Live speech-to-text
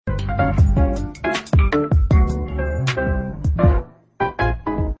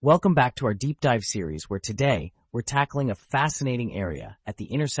Welcome back to our deep dive series where today we're tackling a fascinating area at the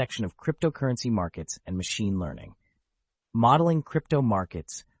intersection of cryptocurrency markets and machine learning. Modeling crypto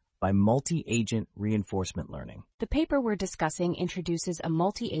markets by multi-agent reinforcement learning. The paper we're discussing introduces a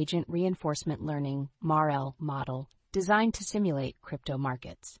multi-agent reinforcement learning (MARL) model designed to simulate crypto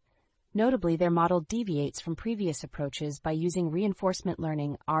markets. Notably, their model deviates from previous approaches by using reinforcement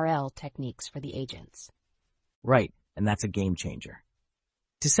learning (RL) techniques for the agents. Right, and that's a game changer.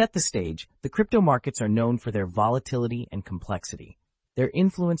 To set the stage, the crypto markets are known for their volatility and complexity. They're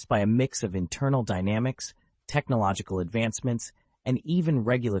influenced by a mix of internal dynamics, technological advancements, and even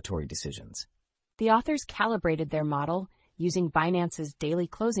regulatory decisions. The authors calibrated their model using Binance's daily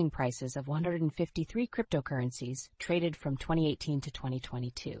closing prices of 153 cryptocurrencies traded from 2018 to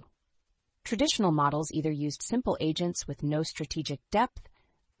 2022. Traditional models either used simple agents with no strategic depth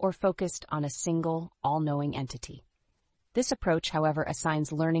or focused on a single, all-knowing entity. This approach, however,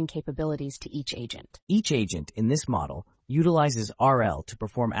 assigns learning capabilities to each agent. Each agent in this model utilizes RL to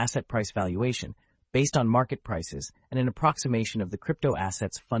perform asset price valuation based on market prices and an approximation of the crypto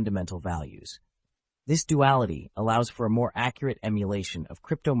asset's fundamental values. This duality allows for a more accurate emulation of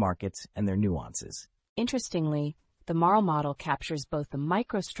crypto markets and their nuances. Interestingly, the MARL model captures both the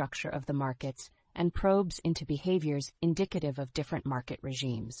microstructure of the markets and probes into behaviors indicative of different market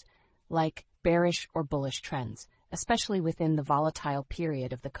regimes, like bearish or bullish trends, especially within the volatile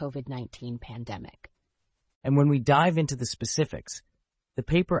period of the COVID-19 pandemic. And when we dive into the specifics, the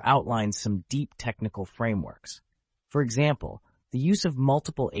paper outlines some deep technical frameworks. For example, the use of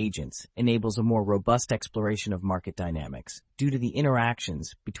multiple agents enables a more robust exploration of market dynamics due to the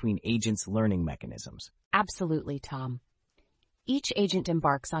interactions between agents' learning mechanisms. Absolutely, Tom. Each agent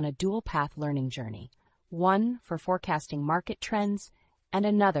embarks on a dual-path learning journey, one for forecasting market trends and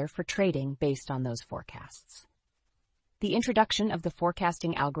another for trading based on those forecasts. The introduction of the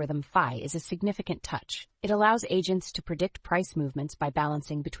forecasting algorithm Phi is a significant touch. It allows agents to predict price movements by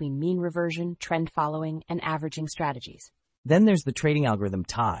balancing between mean reversion, trend following, and averaging strategies. Then there's the trading algorithm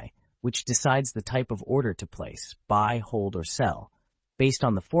TI, which decides the type of order to place, buy, hold, or sell, based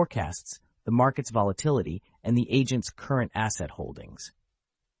on the forecasts, the market's volatility, and the agent's current asset holdings.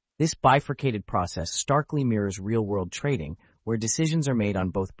 This bifurcated process starkly mirrors real-world trading, where decisions are made on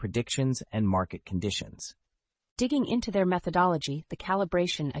both predictions and market conditions. Digging into their methodology, the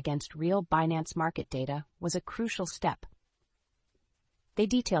calibration against real Binance market data was a crucial step. They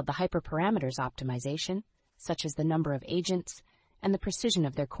detailed the hyperparameters optimization, such as the number of agents and the precision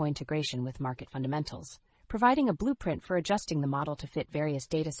of their co-integration with market fundamentals, providing a blueprint for adjusting the model to fit various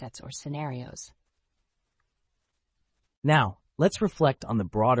datasets or scenarios. Now, let's reflect on the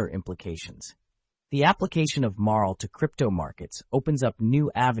broader implications. The application of MARL to crypto markets opens up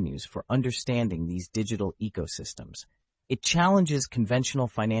new avenues for understanding these digital ecosystems. It challenges conventional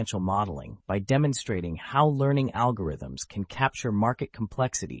financial modeling by demonstrating how learning algorithms can capture market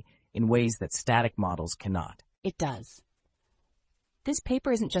complexity in ways that static models cannot. It does. This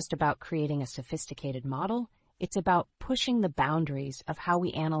paper isn't just about creating a sophisticated model, it's about pushing the boundaries of how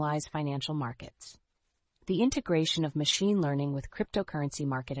we analyze financial markets. The integration of machine learning with cryptocurrency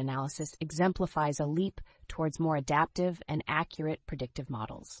market analysis exemplifies a leap towards more adaptive and accurate predictive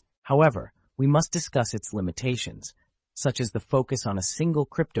models. However, we must discuss its limitations, such as the focus on a single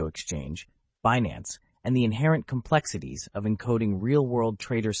crypto exchange, Binance, and the inherent complexities of encoding real-world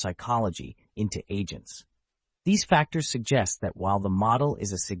trader psychology into agents. These factors suggest that while the model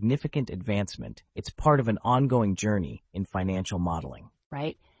is a significant advancement, it's part of an ongoing journey in financial modeling.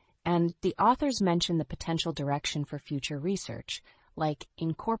 Right? And the authors mention the potential direction for future research, like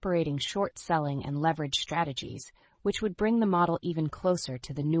incorporating short selling and leverage strategies, which would bring the model even closer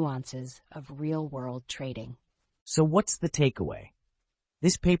to the nuances of real-world trading. So what's the takeaway?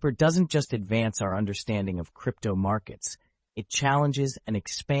 This paper doesn't just advance our understanding of crypto markets. It challenges and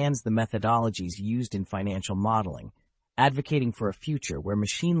expands the methodologies used in financial modeling, advocating for a future where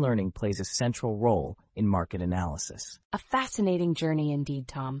machine learning plays a central role in market analysis. A fascinating journey indeed,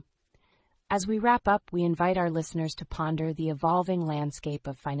 Tom. As we wrap up, we invite our listeners to ponder the evolving landscape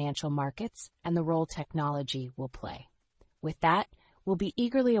of financial markets and the role technology will play. With that, we'll be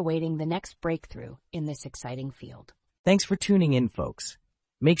eagerly awaiting the next breakthrough in this exciting field. Thanks for tuning in, folks.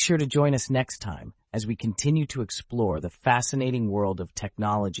 Make sure to join us next time as we continue to explore the fascinating world of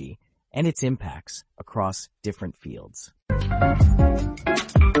technology and its impacts across different fields.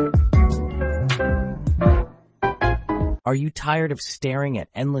 Are you tired of staring at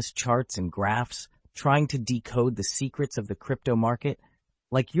endless charts and graphs, trying to decode the secrets of the crypto market?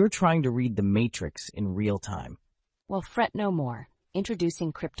 Like you're trying to read the Matrix in real time. Well, fret no more.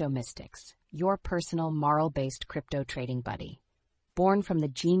 Introducing Crypto Mystics, your personal moral-based crypto trading buddy. Born from the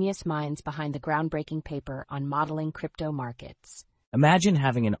genius minds behind the groundbreaking paper on modeling crypto markets. Imagine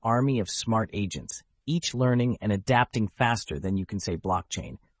having an army of smart agents, each learning and adapting faster than you can say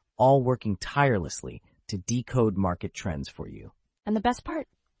blockchain, all working tirelessly to decode market trends for you. And the best part?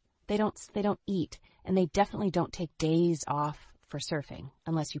 They don't eat, and they definitely don't take days off for surfing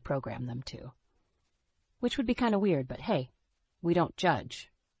unless you program them to. Which would be kind of weird, but hey, we don't judge.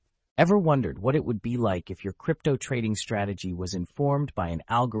 Ever wondered what it would be like if your crypto trading strategy was informed by an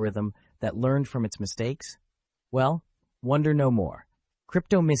algorithm that learned from its mistakes? Well, wonder no more.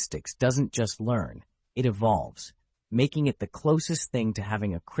 Crypto Mystics doesn't just learn, it evolves, making it the closest thing to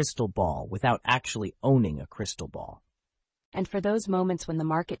having a crystal ball without actually owning a crystal ball. And for those moments when the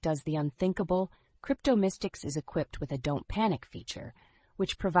market does the unthinkable, Crypto Mystics is equipped with a Don't Panic feature,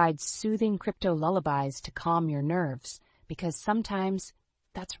 which provides soothing crypto lullabies to calm your nerves, because sometimes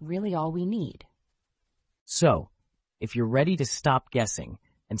that's really all we need. So, if you're ready to stop guessing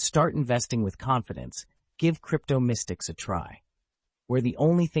and start investing with confidence, give Crypto Mystics a try, where the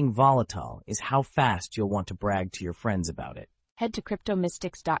only thing volatile is how fast you'll want to brag to your friends about it. Head to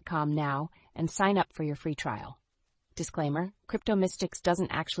CryptoMystics.com now and sign up for your free trial. Disclaimer, Crypto Mystics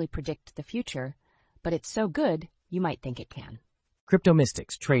doesn't actually predict the future, but it's so good you might think it can. Crypto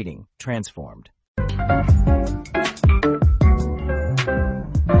Mystics, trading transformed.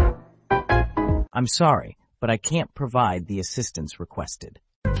 I'm sorry, but I can't provide the assistance requested.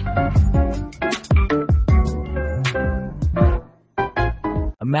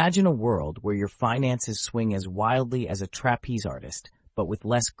 Imagine a world where your finances swing as wildly as a trapeze artist, but with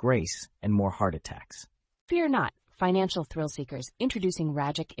less grace and more heart attacks. Fear not, financial thrill seekers, introducing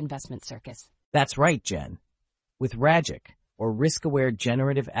Ragic Investment Circus. That's right, Jen. With Ragic, or risk-aware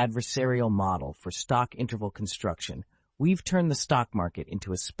generative adversarial model for stock interval construction, we've turned the stock market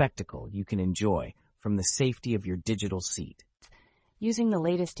into a spectacle you can enjoy from the safety of your digital seat. Using the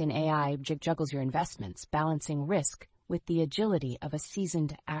latest in AI, Jig juggles your investments, balancing risk with the agility of a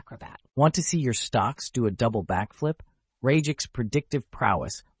seasoned acrobat. Want to see your stocks do a double backflip? Ragic's predictive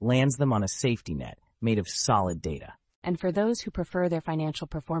prowess lands them on a safety net made of solid data. And for those who prefer their financial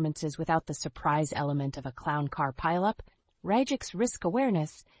performances without the surprise element of a clown car pileup, Ragic's risk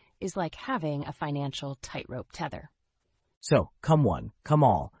awareness is like having a financial tightrope tether. So, come one, come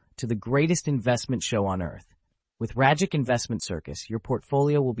all, to the greatest investment show on earth. With Ragic Investment Circus, your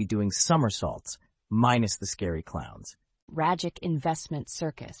portfolio will be doing somersaults, minus the scary clowns. Ragic Investment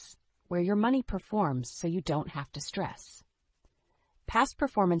Circus, where your money performs so you don't have to stress. Past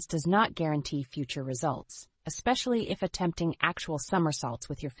performance does not guarantee future results, especially if attempting actual somersaults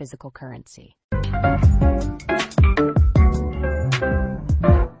with your physical currency.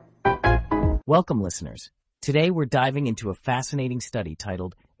 Welcome, listeners. Today we're diving into a fascinating study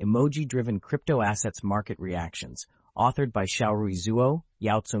titled Emoji-Driven Crypto Assets Market Reactions, authored by Xiaorui Zhuo,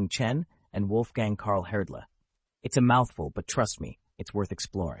 Yaotsung Chen, and Wolfgang Karl Herdle. It's a mouthful, but trust me, it's worth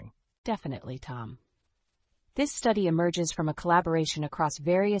exploring. Definitely, Tom. This study emerges from a collaboration across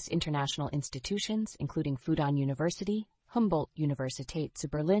various international institutions, including Fudan University, Humboldt-Universität zu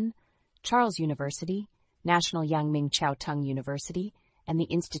Berlin, Charles University, National Yangming Chiao Tung University, and the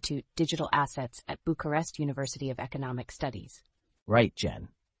Institute Digital Assets at Bucharest University of Economic Studies. Right, Jen.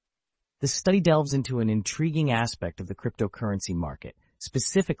 The study delves into an intriguing aspect of the cryptocurrency market,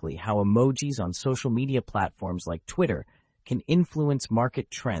 specifically how emojis on social media platforms like Twitter can influence market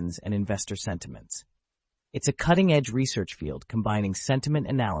trends and investor sentiments. It's a cutting-edge research field combining sentiment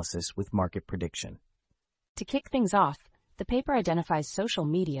analysis with market prediction. To kick things off, the paper identifies social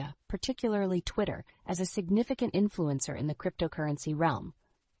media, particularly Twitter, as a significant influencer in the cryptocurrency realm.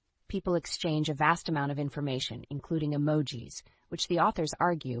 People exchange a vast amount of information, including emojis, which the authors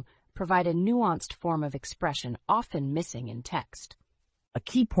argue provide a nuanced form of expression often missing in text. A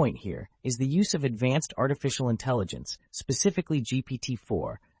key point here is the use of advanced artificial intelligence, specifically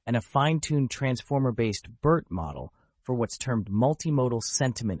GPT-4, and a fine-tuned transformer-based BERT model for what's termed multimodal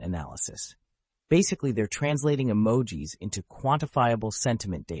sentiment analysis. Basically, they're translating emojis into quantifiable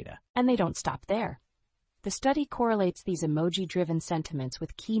sentiment data. And they don't stop there. The study correlates these emoji-driven sentiments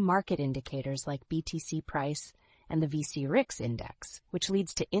with key market indicators like BTC price and the VC RIX index, which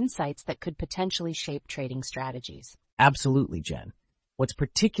leads to insights that could potentially shape trading strategies. Absolutely, Jen. What's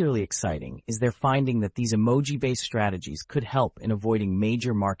particularly exciting is they're finding that these emoji-based strategies could help in avoiding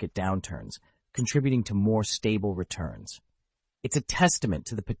major market downturns, contributing to more stable returns. It's a testament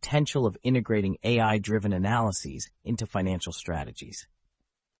to the potential of integrating AI-driven analyses into financial strategies.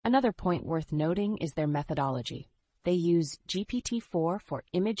 Another point worth noting is their methodology. They use GPT-4 for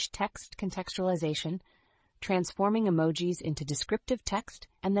image-text contextualization, transforming emojis into descriptive text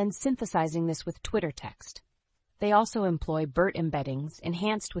and then synthesizing this with Twitter text. They also employ BERT embeddings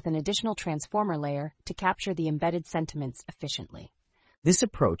enhanced with an additional transformer layer to capture the embedded sentiments efficiently. This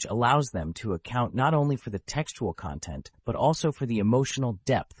approach allows them to account not only for the textual content, but also for the emotional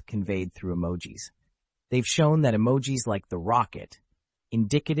depth conveyed through emojis. They've shown that emojis like the rocket,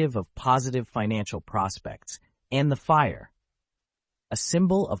 indicative of positive financial prospects, and the fire, a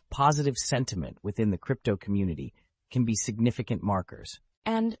symbol of positive sentiment within the crypto community, can be significant markers.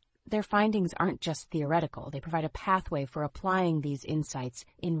 And their findings aren't just theoretical. They provide a pathway for applying these insights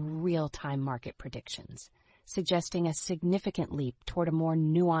in real-time market predictions, suggesting a significant leap toward a more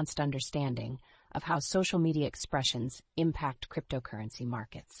nuanced understanding of how social media expressions impact cryptocurrency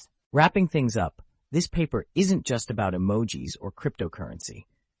markets. Wrapping things up, this paper isn't just about emojis or cryptocurrency.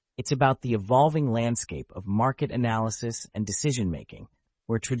 It's about the evolving landscape of market analysis and decision-making,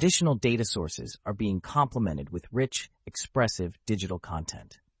 where traditional data sources are being complemented with rich, expressive digital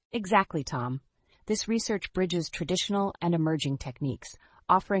content. Exactly, Tom. This research bridges traditional and emerging techniques,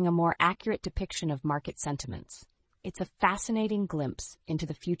 offering a more accurate depiction of market sentiments. It's a fascinating glimpse into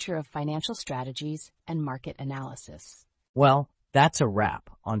the future of financial strategies and market analysis. Well, that's a wrap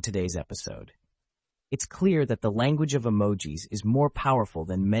on today's episode. It's clear that the language of emojis is more powerful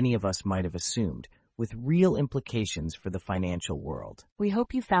than many of us might have assumed, with real implications for the financial world. We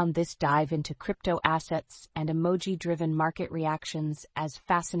hope you found this dive into crypto assets and emoji-driven market reactions as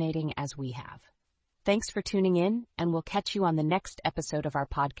fascinating as we have. Thanks for tuning in, and we'll catch you on the next episode of our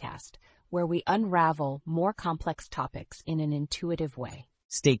podcast, where we unravel more complex topics in an intuitive way.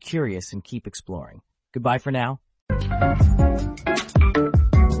 Stay curious and keep exploring. Goodbye for now.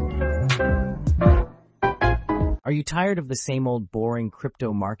 Are you tired of the same old boring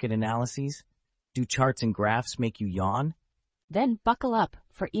crypto market analyses? Do charts and graphs make you yawn? Then buckle up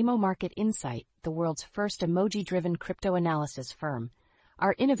for Emo Market Insight, the world's first emoji-driven crypto analysis firm.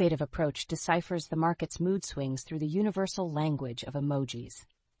 Our innovative approach deciphers the market's mood swings through the universal language of emojis.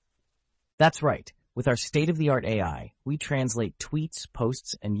 That's right. With our state-of-the-art AI, we translate tweets,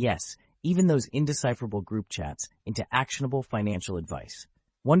 posts, and yes, even those indecipherable group chats into actionable financial advice.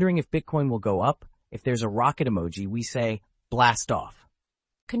 Wondering if Bitcoin will go up? If there's a rocket emoji, we say, blast off.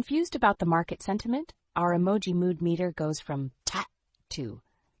 Confused about the market sentiment? Our emoji mood meter goes from ta to,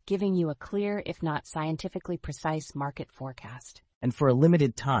 giving you a clear, if not scientifically precise, market forecast. And for a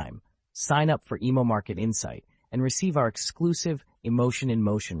limited time, sign up for Emo Market Insight and receive our exclusive Emotion in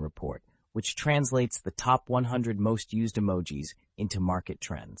Motion report, which translates the top 100 most used emojis into market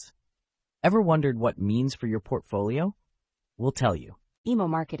trends. Ever wondered what it means for your portfolio? We'll tell you. Emo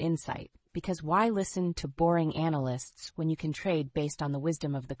Market Insight, because why listen to boring analysts when you can trade based on the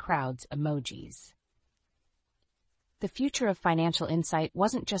wisdom of the crowd's emojis? The future of financial insight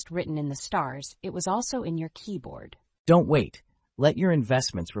wasn't just written in the stars, it was also in your keyboard. Don't wait. Let your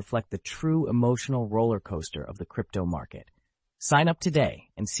investments reflect the true emotional roller coaster of the crypto market. Sign up today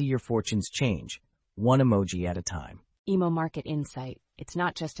and see your fortunes change, one emoji at a time. Emo Market Insight. It's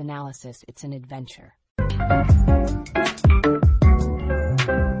not just analysis, it's an adventure.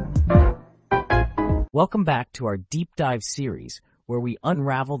 Welcome back to our deep dive series, where we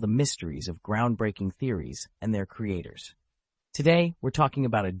unravel the mysteries of groundbreaking theories and their creators. Today, we're talking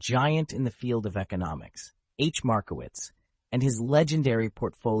about a giant in the field of economics, H. Markowitz, and his legendary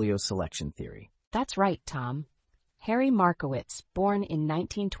portfolio selection theory. That's right, Tom. Harry Markowitz, born in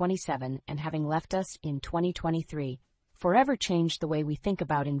 1927 and having left us in 2023, forever changed the way we think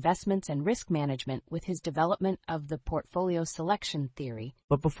about investments and risk management with his development of the portfolio selection theory.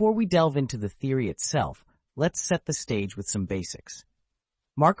 But before we delve into the theory itself, let's set the stage with some basics.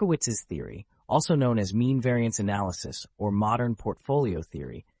 Markowitz's theory, also known as mean variance analysis or modern portfolio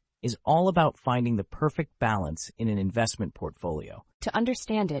theory, is all about finding the perfect balance in an investment portfolio. To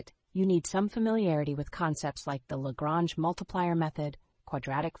understand it, you need some familiarity with concepts like the Lagrange multiplier method,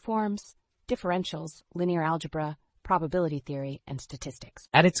 quadratic forms, differentials, linear algebra, probability theory, and statistics.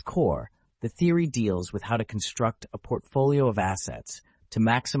 At its core, the theory deals with how to construct a portfolio of assets to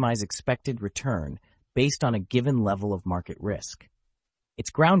maximize expected return based on a given level of market risk.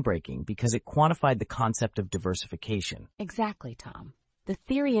 It's groundbreaking because it quantified the concept of diversification. Exactly, Tom. The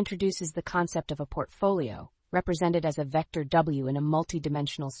theory introduces the concept of a portfolio, represented as a vector W in a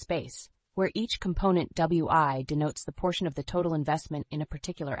multidimensional space, where each component Wi denotes the portion of the total investment in a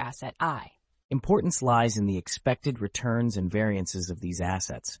particular asset I. Importance lies in the expected returns and variances of these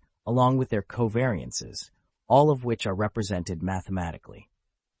assets, along with their covariances, all of which are represented mathematically.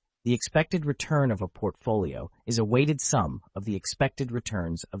 The expected return of a portfolio is a weighted sum of the expected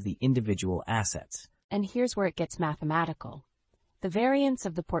returns of the individual assets. And here's where it gets mathematical. The variance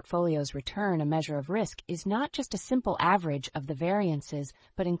of the portfolio's return, a measure of risk, is not just a simple average of the variances,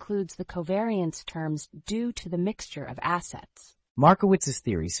 but includes the covariance terms due to the mixture of assets. Markowitz's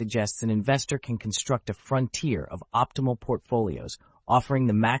theory suggests an investor can construct a frontier of optimal portfolios, offering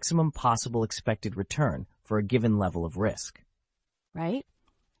the maximum possible expected return for a given level of risk. Right?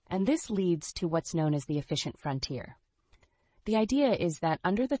 And this leads to what's known as the efficient frontier. The idea is that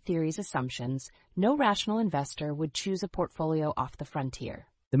under the theory's assumptions, no rational investor would choose a portfolio off the frontier.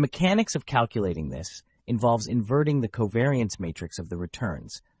 The mechanics of calculating this involves inverting the covariance matrix of the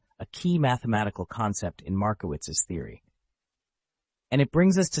returns, a key mathematical concept in Markowitz's theory. And it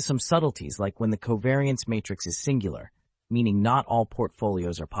brings us to some subtleties like when the covariance matrix is singular, meaning not all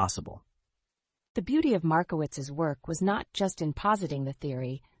portfolios are possible. The beauty of Markowitz's work was not just in positing the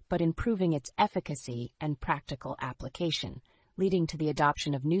theory, but in proving its efficacy and practical application, leading to the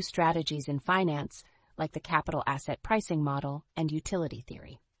adoption of new strategies in finance, like the capital asset pricing model and utility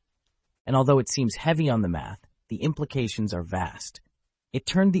theory. And although it seems heavy on the math, the implications are vast. It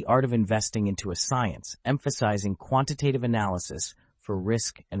turned the art of investing into a science, emphasizing quantitative analysis for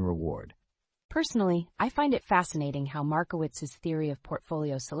risk and reward. Personally, I find it fascinating how Markowitz's theory of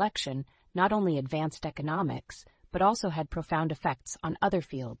portfolio selection not only advanced economics, but also had profound effects on other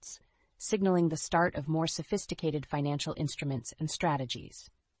fields, signaling the start of more sophisticated financial instruments and strategies.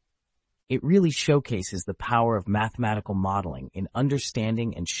 It really showcases the power of mathematical modeling in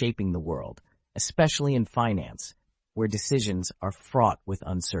understanding and shaping the world, especially in finance, where decisions are fraught with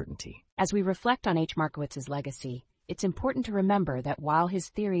uncertainty. As we reflect on H. Markowitz's legacy, it's important to remember that while his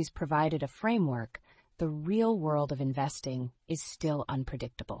theories provided a framework, the real world of investing is still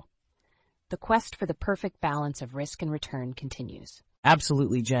unpredictable. The quest for the perfect balance of risk and return continues.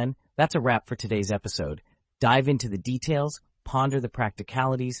 Absolutely, Jen. That's a wrap for today's episode. Dive into the details, ponder the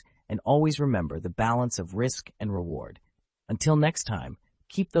practicalities, and always remember the balance of risk and reward. Until next time,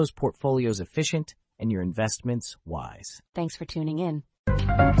 keep those portfolios efficient and your investments wise. Thanks for tuning in.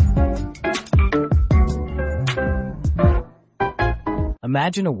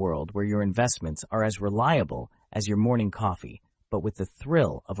 Imagine a world where your investments are as reliable as your morning coffee, but with the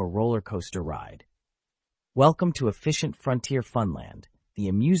thrill of a roller coaster ride. Welcome to Efficient Frontier Funland, the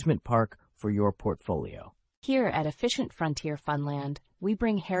amusement park for your portfolio. Here at Efficient Frontier Funland, we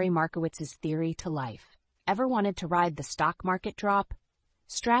bring Harry Markowitz's theory to life. Ever wanted to ride the stock market drop?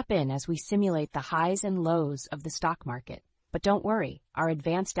 Strap in as we simulate the highs and lows of the stock market. But don't worry, our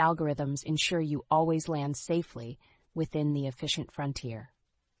advanced algorithms ensure you always land safely within the efficient frontier.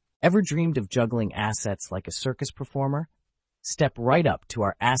 Ever dreamed of juggling assets like a circus performer? Step right up to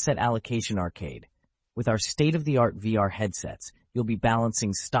our Asset Allocation Arcade. With our state-of-the-art VR headsets, you'll be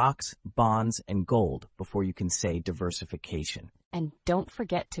balancing stocks, bonds, and gold before you can say diversification. And don't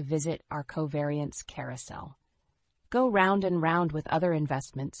forget to visit our covariance carousel. Go round and round with other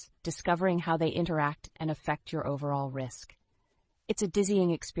investments, discovering how they interact and affect your overall risk. It's a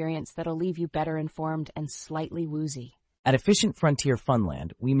dizzying experience that'll leave you better informed and slightly woozy. At Efficient Frontier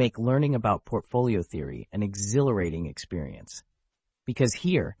Funland, we make learning about portfolio theory an exhilarating experience. Because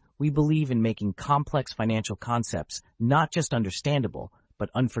here, we believe in making complex financial concepts not just understandable,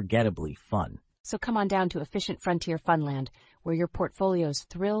 but unforgettably fun. So come on down to Efficient Frontier Funland, where your portfolio's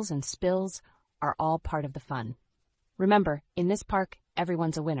thrills and spills are all part of the fun. Remember, in this park,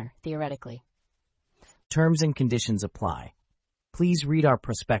 everyone's a winner, theoretically. Terms and conditions apply. Please read our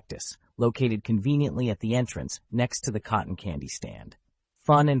prospectus, located conveniently at the entrance next to the cotton candy stand.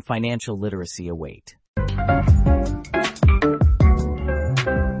 Fun and financial literacy await.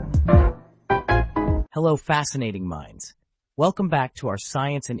 Hello, fascinating minds. Welcome back to our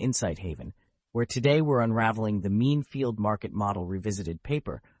Science and Insight Haven, where today we're unraveling the Mean Field Market Model Revisited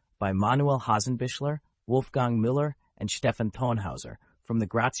paper by Manuel Hasenbichler, Wolfgang Müller, and Stefan Thonhauser from the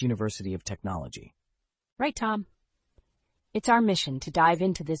Graz University of Technology. Right, Tom. It's our mission to dive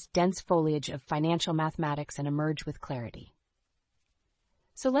into this dense foliage of financial mathematics and emerge with clarity.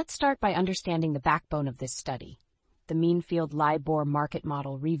 So let's start by understanding the backbone of this study, the Mean Field LIBOR market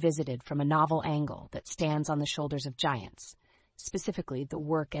model revisited from a novel angle that stands on the shoulders of giants, specifically the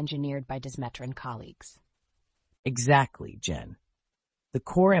work engineered by Desmetre and colleagues. Exactly, Jen. The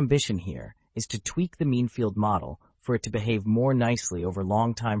core ambition here is to tweak the mean field model for it to behave more nicely over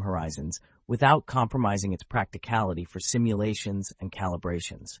long time horizons without compromising its practicality for simulations and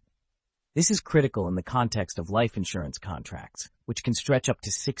calibrations. This is critical in the context of life insurance contracts, which can stretch up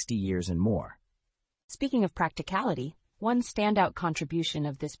to 60 years and more. Speaking of practicality, one standout contribution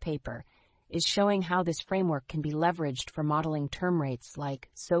of this paper is showing how this framework can be leveraged for modeling term rates like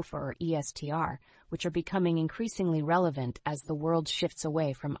SOFR or ESTR, which are becoming increasingly relevant as the world shifts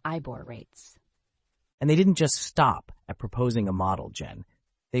away from IBOR rates. And they didn't just stop at proposing a model, Jen.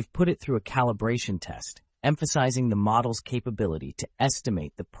 They've put it through a calibration test, emphasizing the model's capability to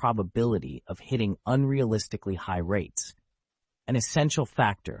estimate the probability of hitting unrealistically high rates, an essential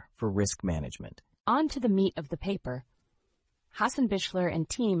factor for risk management. On to the meat of the paper. Hassan Bichler and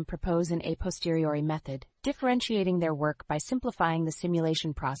team propose an a posteriori method, differentiating their work by simplifying the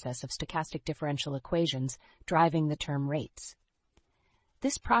simulation process of stochastic differential equations driving the term rates.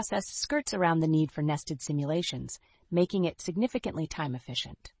 This process skirts around the need for nested simulations, making it significantly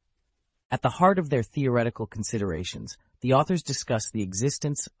time-efficient. At the heart of their theoretical considerations, the authors discuss the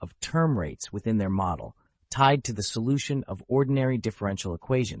existence of term rates within their model, tied to the solution of ordinary differential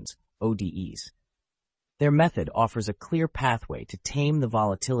equations, ODEs. Their method offers a clear pathway to tame the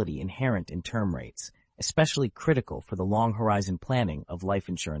volatility inherent in term rates, especially critical for the long-horizon planning of life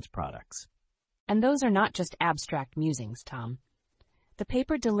insurance products. And those are not just abstract musings, Tom. The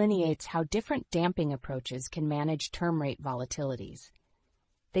paper delineates how different damping approaches can manage term rate volatilities.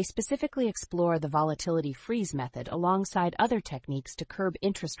 They specifically explore the volatility freeze method alongside other techniques to curb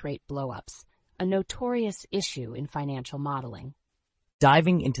interest rate blowups, a notorious issue in financial modeling.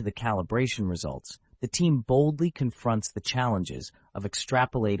 Diving into the calibration results, the team boldly confronts the challenges of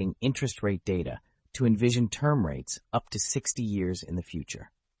extrapolating interest rate data to envision term rates up to 60 years in the future.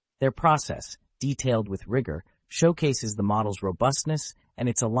 Their process, detailed with rigor, showcases the model's robustness and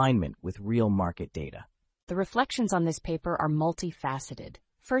its alignment with real market data. The reflections on this paper are multifaceted.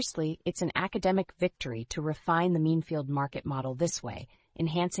 Firstly, it's an academic victory to refine the mean field market model this way,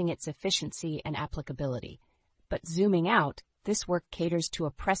 enhancing its efficiency and applicability. But zooming out, this work caters to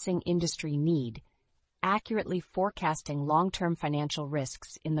a pressing industry need, accurately forecasting long-term financial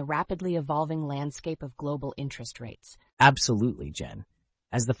risks in the rapidly evolving landscape of global interest rates. Absolutely, Jen.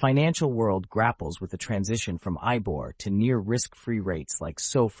 As the financial world grapples with the transition from IBOR to near risk-free rates like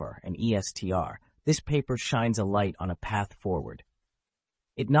SOFR and ESTR, this paper shines a light on a path forward.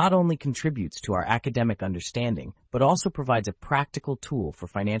 It not only contributes to our academic understanding, but also provides a practical tool for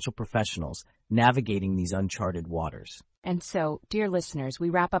financial professionals navigating these uncharted waters. And so, dear listeners, we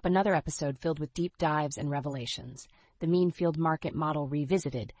wrap up another episode filled with deep dives and revelations. The Mean Field Market Model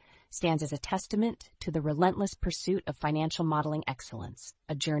Revisited stands as a testament to the relentless pursuit of financial modeling excellence,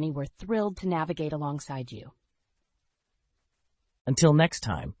 a journey we're thrilled to navigate alongside you. Until next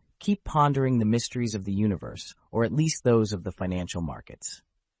time, keep pondering the mysteries of the universe, or at least those of the financial markets.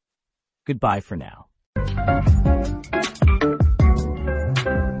 Goodbye for now.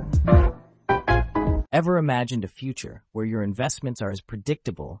 Ever imagined a future where your investments are as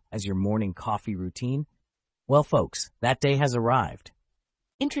predictable as your morning coffee routine? Well, folks, that day has arrived.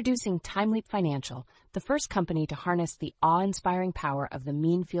 Introducing TimeLeap Financial, the first company to harness the awe-inspiring power of the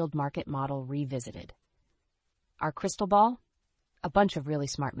Mean Field Market Model Revisited. Our crystal ball? A bunch of really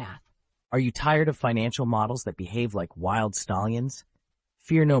smart math. Are you tired of financial models that behave like wild stallions?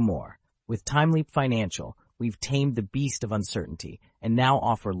 Fear no more. With TimeLeap Financial, we've tamed the beast of uncertainty and now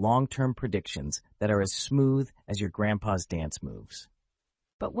offer long-term predictions that are as smooth as your grandpa's dance moves.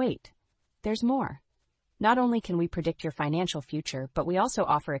 But wait, there's more. Not only can we predict your financial future, but we also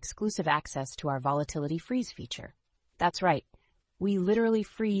offer exclusive access to our volatility freeze feature. That's right. We literally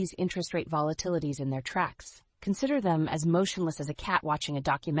freeze interest rate volatilities in their tracks. Consider them as motionless as a cat watching a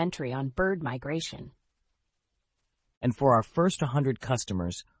documentary on bird migration. And for our first 100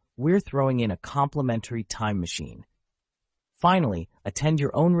 customers, we're throwing in a complimentary time machine. Finally, attend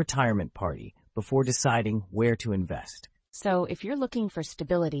your own retirement party before deciding where to invest. So if you're looking for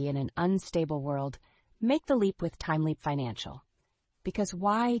stability in an unstable world, make the leap with TimeLeap Financial. Because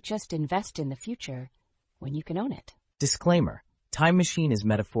why just invest in the future when you can own it? Disclaimer: Time Machine is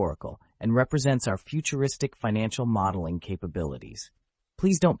metaphorical and represents our futuristic financial modeling capabilities.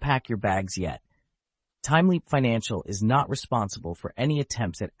 Please don't pack your bags yet. TimeLeap Financial is not responsible for any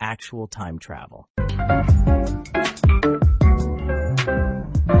attempts at actual time travel.